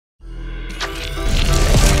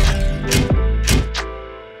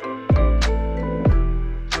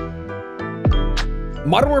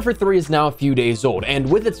Modern Warfare 3 is now a few days old, and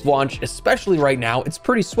with its launch, especially right now, it's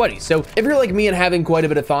pretty sweaty. So if you're like me and having quite a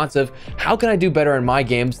bit of thoughts of how can I do better in my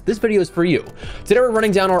games, this video is for you. Today we're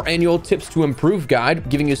running down our annual tips to improve guide,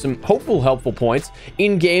 giving you some hopeful helpful points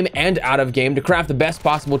in game and out of game to craft the best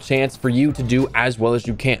possible chance for you to do as well as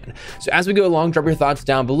you can. So as we go along, drop your thoughts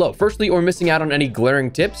down below. Firstly, are we missing out on any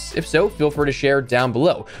glaring tips? If so, feel free to share down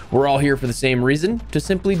below. We're all here for the same reason, to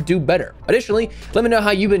simply do better. Additionally, let me know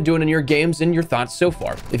how you've been doing in your games and your thoughts so far.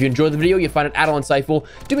 If you enjoyed the video, you find it at all insightful,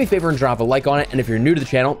 do me a favor and drop a like on it. And if you're new to the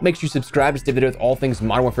channel, make sure you subscribe to stay updated with all things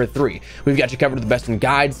Modern Warfare 3. We've got you covered with the best in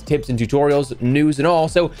guides, tips, and tutorials, news, and all.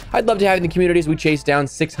 So I'd love to have you in the community as we chase down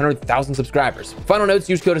 600,000 subscribers. Final notes,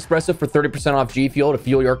 use code Espresso for 30% off G Fuel to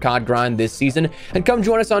fuel your COD grind this season. And come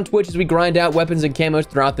join us on Twitch as we grind out weapons and camos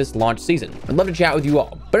throughout this launch season. I'd love to chat with you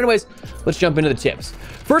all. But anyways, let's jump into the tips.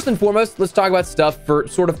 First and foremost, let's talk about stuff for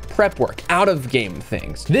sort of prep work, out of game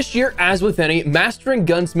things. This year, as with any, mastering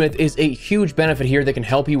Gunsmith is a huge benefit here that can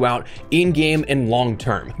help you out in game and long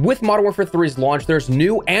term. With Modern Warfare 3's launch, there's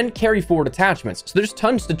new and carry forward attachments, so there's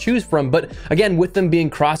tons to choose from, but again, with them being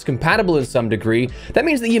cross-compatible in some degree, that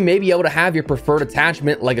means that you may be able to have your preferred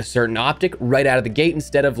attachment like a certain optic right out of the gate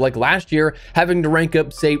instead of like last year having to rank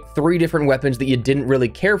up, say, 3 different weapons that you didn't really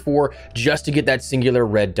care for just to get that singular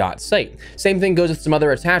red dot sight. Same thing goes with some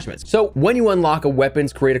other attachments. So when you unlock a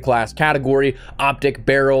weapons create a class category, optic,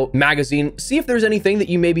 barrel, magazine, see if there's anything that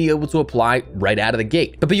you may be able to apply right out of the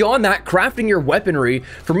gate. But beyond that, crafting your weaponry,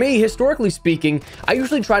 for me, historically speaking, I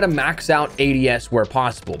usually try to max out ADS where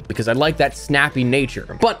possible because I like that snappy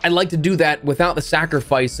nature. But I like to do that without the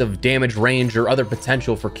sacrifice of damage range or other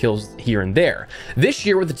potential for kills here and there. This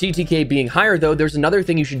year, with the TTK being higher though, there's another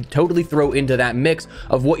thing you should totally throw into that mix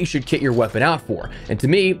of what you should kit your weapon out for. And to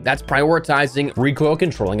me, that's prioritizing recoil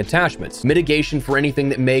controlling attachments, mitigation for anything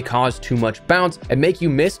that may cause too much bounce and make you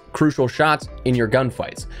miss crucial shots in your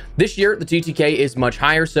gunfights. This year, the TTK is much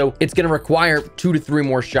higher, so it's going to require 2 to 3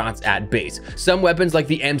 more shots at base. Some weapons like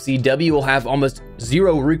the MCW will have almost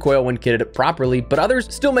 0 recoil when kitted properly, but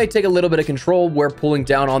others still may take a little bit of control where pulling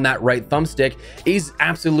down on that right thumbstick is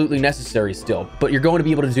absolutely necessary still, but you're going to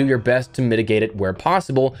be able to do your best to mitigate it where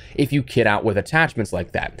possible if you kit out with attachments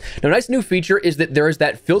like that. Now, a nice new feature is that there is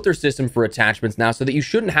that filter system for attachments now so that you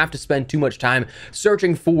shouldn't have to spend too much time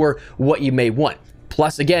searching for what you may want.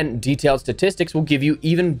 Plus, again, detailed statistics will give you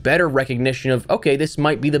even better recognition of, okay, this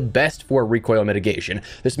might be the best for recoil mitigation.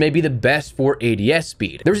 This may be the best for ADS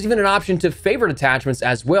speed. There's even an option to favorite attachments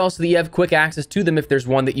as well so that you have quick access to them if there's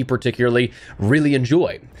one that you particularly really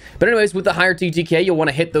enjoy. But anyways, with the higher TTK, you'll want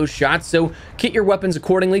to hit those shots, so kit your weapons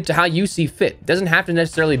accordingly to how you see fit. It doesn't have to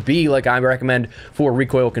necessarily be like I recommend for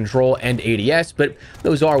recoil control and ADS, but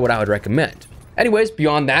those are what I would recommend. Anyways,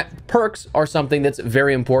 beyond that, perks are something that's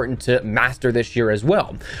very important to master this year as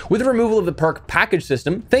well. With the removal of the perk package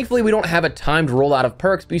system, thankfully we don't have a timed rollout of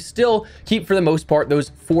perks, but you still keep for the most part those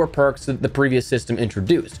 4 perks that the previous system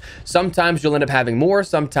introduced. Sometimes you'll end up having more,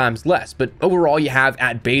 sometimes less, but overall you have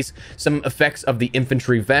at base some effects of the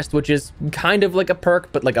infantry vest, which is kind of like a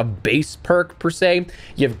perk, but like a base perk per se.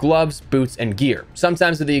 You have gloves, boots, and gear.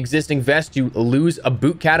 Sometimes with the existing vest, you lose a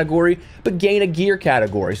boot category, but gain a gear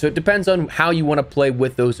category. So it depends on how you want to play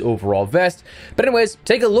with those overall vests. But anyways,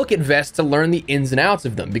 take a look at vests to learn the ins and outs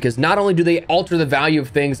of them, because not only do they alter the value of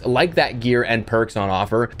things like that gear and perks on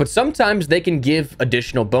offer, but sometimes they can give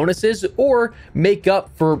additional bonuses or make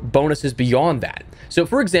up for bonuses beyond that. So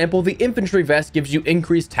for example, the infantry vest gives you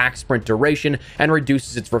increased tac sprint duration and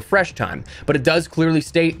reduces its refresh time, but it does clearly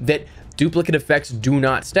state that duplicate effects do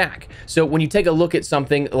not stack. So when you take a look at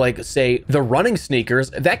something like, say, the running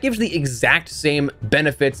sneakers, that gives the exact same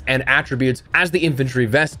benefits and attributes as the infantry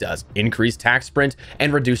vest does, increased tac sprint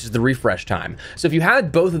and reduces the refresh time. So if you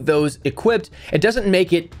had both of those equipped, it doesn't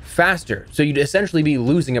make it faster, so you'd essentially be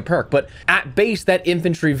losing a perk, but at base, that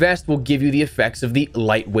infantry vest will give you the effects of the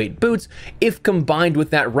lightweight boots if combined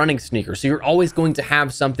with that running sneaker. So you're always going to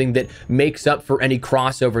have something that makes up for any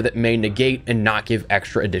crossover that may negate and not give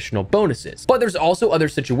extra additional bonuses. But there's also other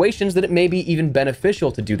situations that it may be even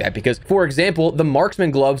beneficial to do that, because for example, the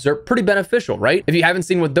marksman gloves are pretty beneficial, right? If you haven't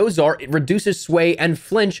seen what those are, it reduces sway and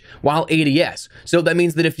flinch while ADS. So that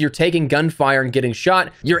means that if you're taking gunfire and getting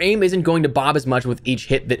shot, your aim isn't going to bob as much with each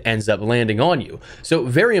hit that ends up landing on you. So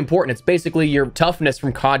very important. It's basically your toughness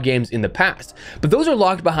from COD games in the past. But those are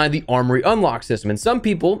locked behind the Armory unlock system, and some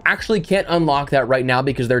people actually can't unlock that right now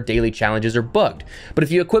because their daily challenges are bugged. But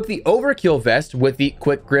if you equip the overkill vest with the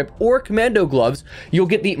quick grip or commando gloves, you'll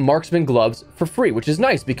get the marksman gloves for free, which is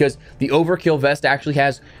nice because the overkill vest actually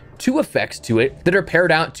has two effects to it that are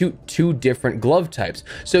paired out to two different glove types.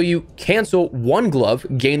 So you cancel one glove,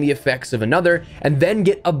 gain the effects of another, and then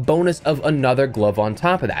get a bonus of another glove on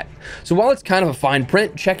top of that. So while it's kind of a fine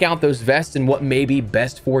print, check out those vests and what may be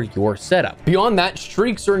best for your setup. Beyond that,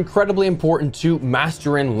 streaks are incredibly important to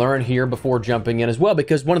master and learn here before jumping in as well,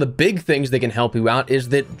 because one of the big things that can help you out is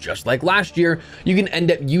that, just like last year, you can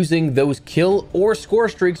end up using those kill or score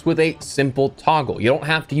streaks with a simple toggle. You don't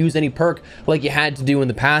have to use any perk like you had to do in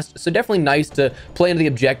the past, so definitely nice to play into the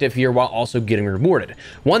objective here while also getting rewarded.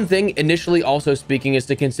 One thing, initially also speaking, is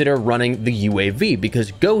to consider running the UAV,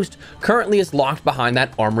 because Ghost currently is locked behind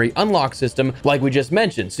that Armory unlock system like we just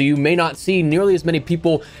mentioned, so you may not see nearly as many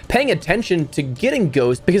people paying attention to getting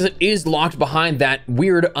Ghost because it is locked behind that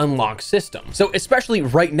weird unlock system. So especially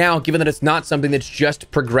right now, given that it's not something that's just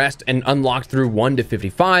progressed and unlocked through 1 to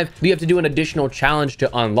 55, you have to do an additional challenge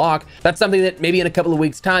to unlock. That's something that maybe in a couple of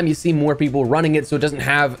weeks time you see more people running it, so it doesn't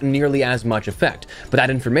have nearly as much effect, but that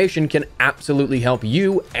information can absolutely help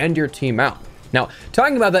you and your team out. Now,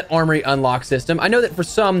 talking about that Armory unlock system, I know that for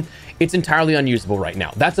some, it's entirely unusable right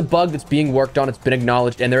now. That's a bug that's being worked on, it's been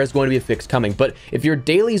acknowledged, and there is going to be a fix coming. But if your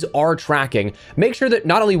dailies are tracking, make sure that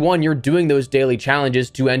not only one, you're doing those daily challenges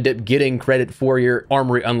to end up getting credit for your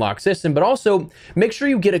Armory unlock system, but also make sure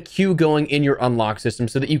you get a queue going in your unlock system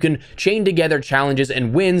so that you can chain together challenges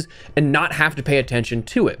and wins and not have to pay attention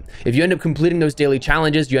to it. If you end up completing those daily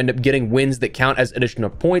challenges, you end up getting wins that count as additional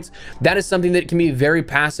points. That is something that can be very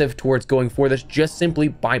passive towards going for this just simply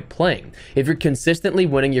by playing. If you're consistently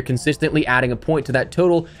winning, you're consistently adding a point to that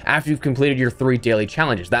total after you've completed your 3 daily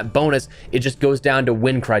challenges. That bonus, it just goes down to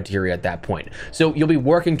win criteria at that point. So you'll be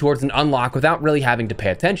working towards an unlock without really having to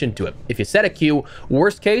pay attention to it. If you set a queue,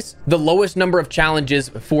 worst case, the lowest number of challenges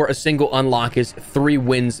for a single unlock is 3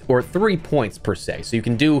 wins or 3 points per se. So you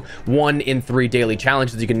can do 1 in 3 daily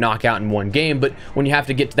challenges you can knock out in 1 game, but when you have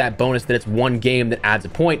to get to that bonus that it's 1 game that adds a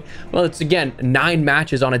point, well, it's again 9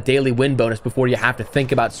 matches on a daily win bonus before you have to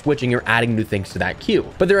think about switching or adding new things to that queue.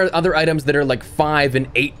 But there are other items that are like 5 and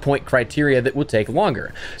 8 point criteria that will take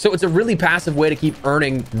longer. So it's a really passive way to keep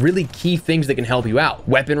earning really key things that can help you out.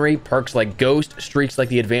 Weaponry, perks like Ghost, streaks like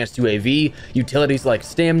the advanced UAV, utilities like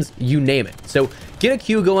stims, you name it. So get a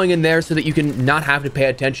queue going in there so that you can not have to pay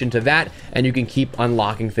attention to that and you can keep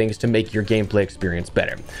unlocking things to make your gameplay experience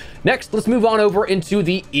better. Next, let's move on over into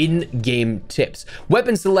the in-game tips.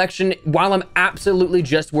 Weapon selection, while I'm absolutely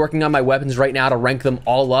just working on my weapons right now to rank them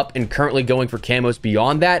all up and currently going for camos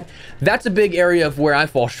beyond that, that's a big area of where I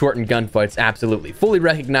fall short in gunfights, absolutely. Fully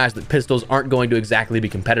recognize that pistols aren't going to exactly be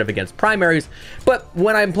competitive against primaries, but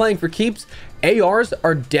when I'm playing for keeps, ARs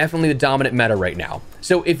are definitely the dominant meta right now.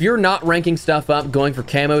 So if you're not ranking stuff up, going for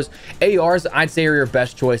camos, ARs, I'd say are your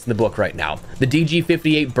best choice in the book right now. The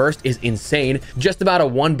DG58 burst is insane, just about a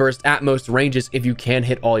 1 burst at most ranges if you can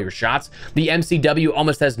hit all your shots. The MCW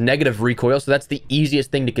almost has negative recoil, so that's the easiest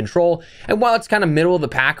thing to control. And while it's kind of middle of the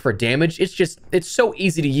pack for damage, it's so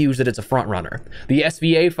easy to use that it's a front runner. The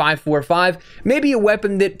SVA 545 may be a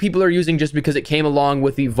weapon that people are using just because it came along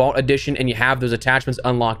with the Vault Edition and you have those attachments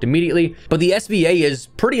unlocked immediately, but the SVA is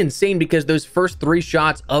pretty insane because those first 3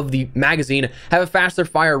 shots of the magazine have a faster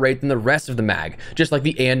fire rate than the rest of the mag, just like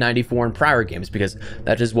the AN94 in prior games, because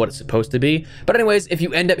that is what it's supposed to be. But anyways, if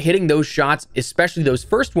you end up hitting those shots, especially those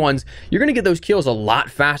first ones, you're going to get those kills a lot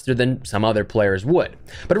faster than some other players would.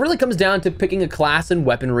 But it really comes down to picking a class and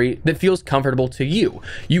weaponry that feels comfortable to you.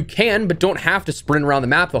 You can, but don't have to sprint around the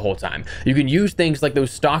map the whole time. You can use things like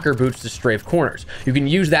those stalker boots to strafe corners. You can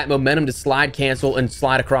use that momentum to slide cancel and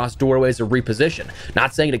slide across doorways or reposition.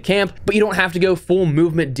 Not saying to camp, but you don't have to go full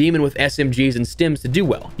movement demon with SMGs and stims to do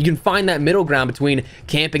well. You can find that middle ground between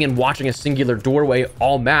camping and watching a singular doorway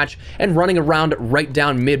all match and running around right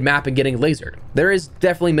down mid-map and getting lasered. There is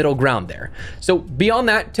definitely middle ground there. So beyond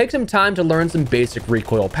that, take some time to learn some basic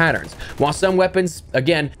recoil patterns. While some weapons,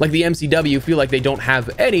 again, like the MCW, feel like they don't have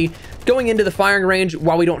any, going into the firing range,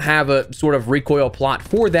 while we don't have a sort of recoil plot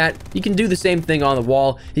for that, you can do the same thing on the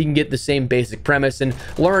wall. You can get the same basic premise and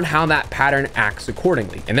learn how that pattern acts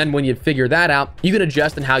accordingly. And then when you figure that out, you can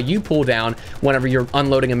adjust in how you pull down whenever you're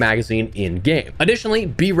unloading a magazine in game. Additionally,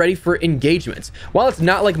 be ready for engagements. While it's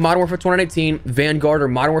not like Modern Warfare 2019, Vanguard, or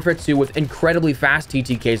Modern Warfare 2 with incredibly fast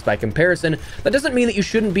TTKs by comparison, that doesn't mean that you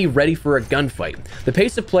shouldn't be ready for a gunfight. The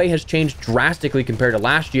pace of play has changed drastically compared to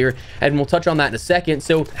last year, and we'll touch on that in a second.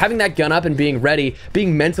 So having that gun up and being ready,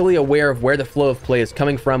 being mentally aware of where the flow of play is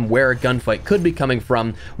coming from, where a gunfight could be coming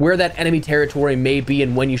from, where that enemy territory may be,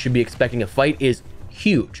 and when you should be expecting a fight is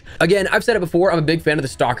huge. Again, I've said it before, I'm a big fan of the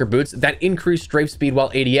stalker boots. That increased strafe speed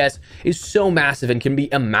while ADS is so massive and can be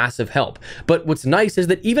a massive help. But what's nice is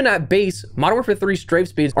that even at base, Modern Warfare 3 strafe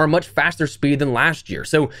speeds are a much faster speed than last year.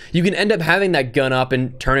 So you can end up having that gun up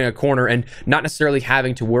and turning a corner and not necessarily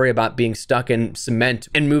having to worry about being stuck in cement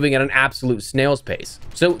and moving at an absolute snail's pace.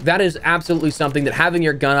 So that is absolutely something that having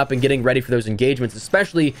your gun up and getting ready for those engagements,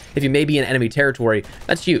 especially if you may be in enemy territory,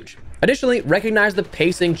 that's huge. Additionally, recognize the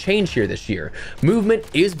pacing change here this year. Movement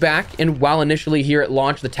is back, and while initially here at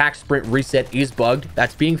launch, the tac sprint reset is bugged,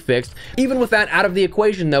 that's being fixed. Even with that out of the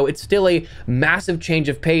equation though, it's still a massive change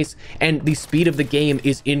of pace, and the speed of the game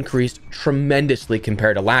is increased tremendously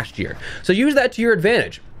compared to last year. So use that to your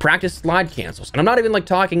advantage. Practice slide cancels. And I'm not even like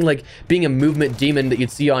talking like being a movement demon that you'd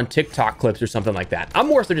see on TikTok clips or something like that. I'm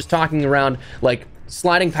more so just talking around like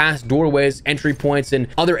sliding past doorways, entry points, and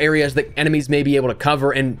other areas that enemies may be able to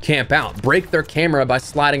cover and camp out. Break their camera by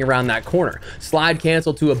sliding around that corner. Slide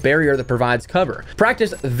cancel to a barrier that provides cover.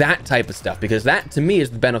 Practice that type of stuff, because that to me is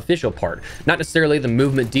the beneficial part, not necessarily the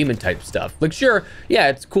movement demon type stuff. Like sure, yeah,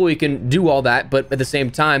 it's cool you can do all that, but at the same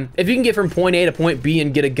time, if you can get from point A to point B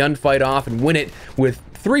and get a gunfight off and win it with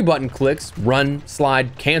 3 button clicks, run,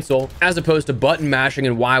 slide, cancel, as opposed to button mashing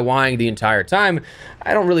and YYing the entire time,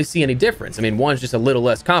 I don't really see any difference. I mean, one's just a little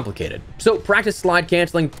less complicated. So practice slide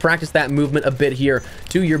canceling, practice that movement a bit here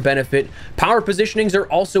to your benefit. Power positionings are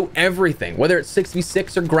also everything. Whether it's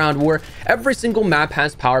 6v6 or ground war, every single map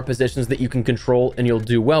has power positions that you can control and you'll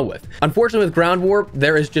do well with. Unfortunately with ground war,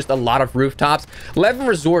 there is just a lot of rooftops. Levin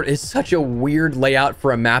Resort is such a weird layout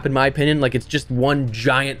for a map in my opinion. Like it's just one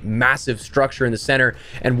giant massive structure in the center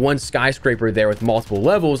and one skyscraper there with multiple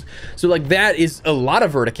levels. So like that is a lot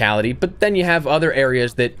of verticality, but then you have other areas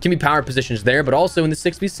that can be power positions there, but also in the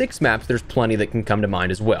 6v6 maps, there's plenty that can come to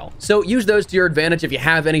mind as well. So use those to your advantage if you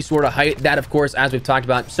have any sort of height. That, of course, as we've talked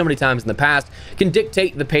about so many times in the past, can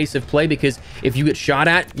dictate the pace of play, because if you get shot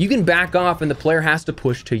at, you can back off and the player has to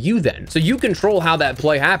push to you then. So you control how that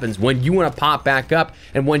play happens, when you want to pop back up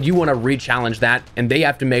and when you want to re-challenge that, and they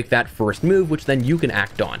have to make that first move, which then you can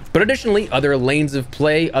act on. But additionally, other lanes of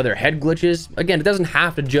play, other head glitches, again, it doesn't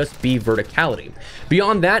have to just be verticality.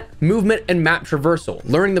 Beyond that, movement and map traversal.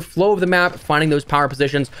 Learning the flow of the map, finding those power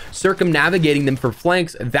positions, circumnavigating them for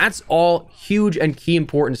flanks, that's all huge and key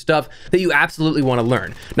important stuff that you absolutely want to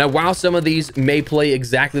learn. Now, while some of these may play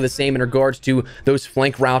exactly the same in regards to those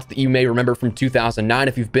flank routes that you may remember from 2009,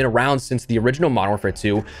 if you've been around since the original Modern Warfare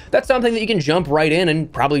 2, that's something that you can jump right in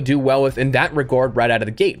and probably do well with in that regard right out of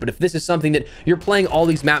the gate. But if this is something that you're playing all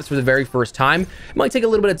these maps for the very first time, it might take a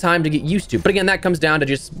little bit of time to get used to. But again, that comes down to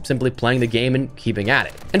just simply playing the game and keeping at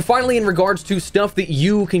it. And finally, in regards to stuff that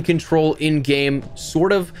you can control in-game,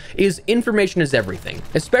 sort of, is information is everything.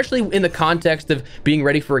 Especially in the context of being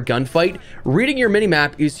ready for a gunfight, reading your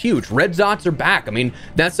minimap is huge. Red dots are back. I mean,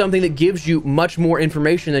 that's something that gives you much more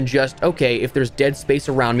information than just, okay, if there's dead space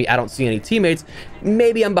around me, I don't see any teammates,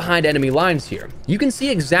 maybe I'm behind enemy lines here. You can see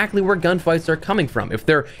exactly where gunfights are coming from. If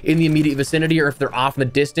they're in the immediate vicinity or if they're off in the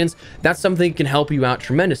distance, that's something that can help you out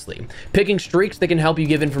tremendously. Picking streaks that can help you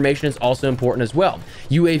give information is also important as well.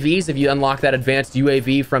 UAVs, if you unlock that advanced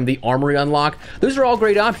UAV from the Armory unlock, those are all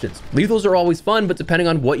great options. Lethals are always fun, but depending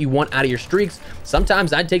on what you want out of your streaks,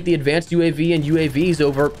 sometimes I'd take the advanced UAV and UAVs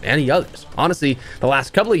over any others. Honestly, the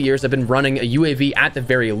last couple of years I've been running a UAV at the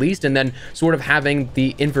very least, and then sort of having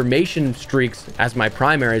the information streaks as my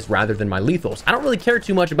primaries rather than my lethals. I don't really care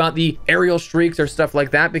too much about the aerial streaks or stuff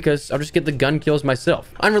like that, because I'll just get the gun kills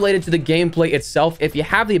myself. Unrelated to the gameplay itself, if you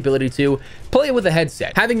have the ability to, play it with a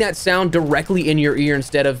headset. Having that sound directly in your ear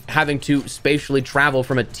instead of having to spatially travel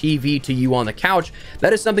from a TV to you on the couch,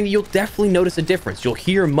 that is something that you'll definitely notice a difference. You'll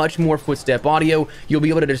hear much more footstep audio. You'll be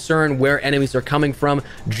able to discern where enemies are coming from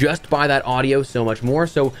just by that audio so much more.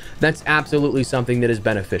 So that's absolutely something that is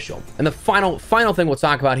beneficial. And the final thing we'll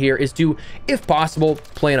talk about here is to, if possible,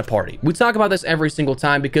 play in a party. We talk about this every single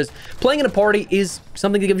time because playing in a party is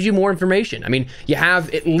something that gives you more information. I mean, you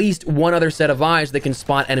have at least one other set of eyes that can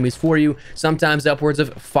spot enemies for you, sometimes upwards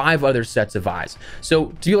of 5 other sets of eyes. So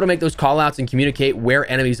to be able to make those call outs and communicate where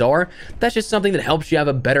enemies are, that's just something that helps you have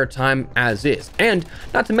a better time as is. And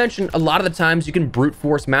not to mention, a lot of the times you can brute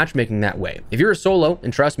force matchmaking that way. If you're a solo,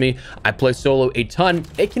 and trust me, I play solo a ton,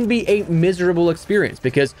 it can be a miserable experience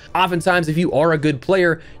because oftentimes if you are a good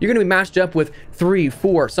player, you're going to be matched up with 3,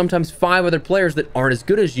 4, sometimes 5 other players that aren't as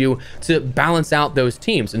good as you to balance out those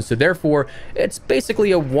teams. And so therefore, it's basically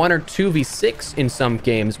a 1 or 2v6 in some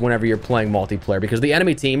games whenever you're playing multiplayer, because the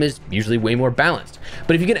enemy team is usually way more balanced.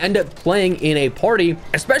 But if you can end up playing in a party,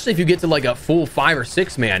 especially if you get to like a full 5 or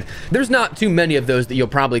 6 man, there's not too many of those that you'll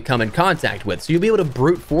probably come in contact with. So you'll be able to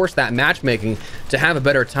brute force that matchmaking to have a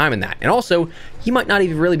better time in that. And also, you might not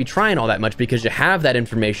even really be trying all that much because you have that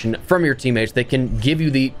information from your teammates that can give you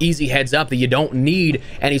the easy heads up that you don't need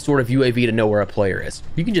any sort of UAV to know where a player is.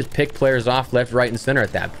 You can just pick players off left, right, and center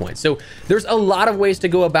at that point. So there's a lot of ways to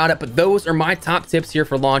go about it, but those are my top tips here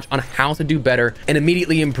for launch on how to do better and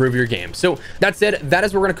immediately improve your game. So that said, that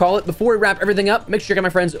is what we're going to call it. Before we wrap everything up, make sure you check out my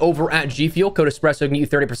friends over at G Fuel. Code Espresso can get you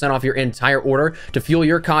 30% off your entire order to fuel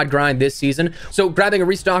your COD grind this season. So grabbing a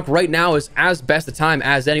restock right now is as best a time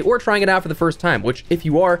as any, or trying it out for the first time, which if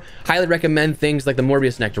you are, highly recommend things like the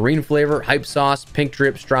Morbius Nectarine flavor, Hype Sauce, Pink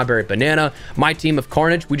Drip, Strawberry Banana. My team of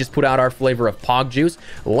Carnage, we just put out our flavor of Pog Juice.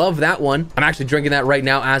 Love that one. I'm actually drinking that right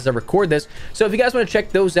now as I record this. So if you guys want to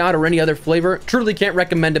check those out or any other flavor, truly can't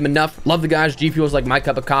recommend them enough. Love the guys. G Fuel is like my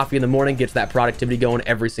cup of coffee in the morning, gets that productivity going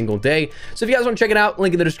every single day. So if you guys want to check it out,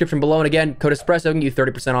 link in the description below. And again, code Espresso can get you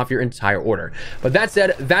 30% off your entire order. But that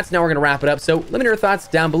said, that's now we're going to wrap it up. So let me know your thoughts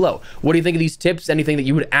down below. What do you think of these tips? Anything that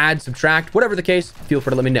you would add, subtract, whatever the case, feel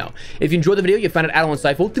free to let me know. If you enjoyed the video, you found it at all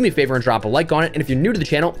insightful, do me a favor and drop a like on it. And if you're new to the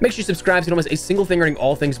channel, make sure you subscribe so you don't miss a single thing regarding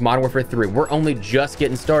all things Modern Warfare 3. We're only just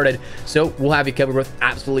getting started, so we'll have you covered with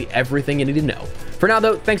absolutely everything you need to know. For now,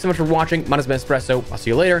 though, thanks so much for watching. My name is Espresso. I'll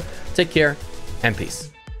see you later. Take care, and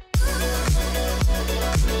peace.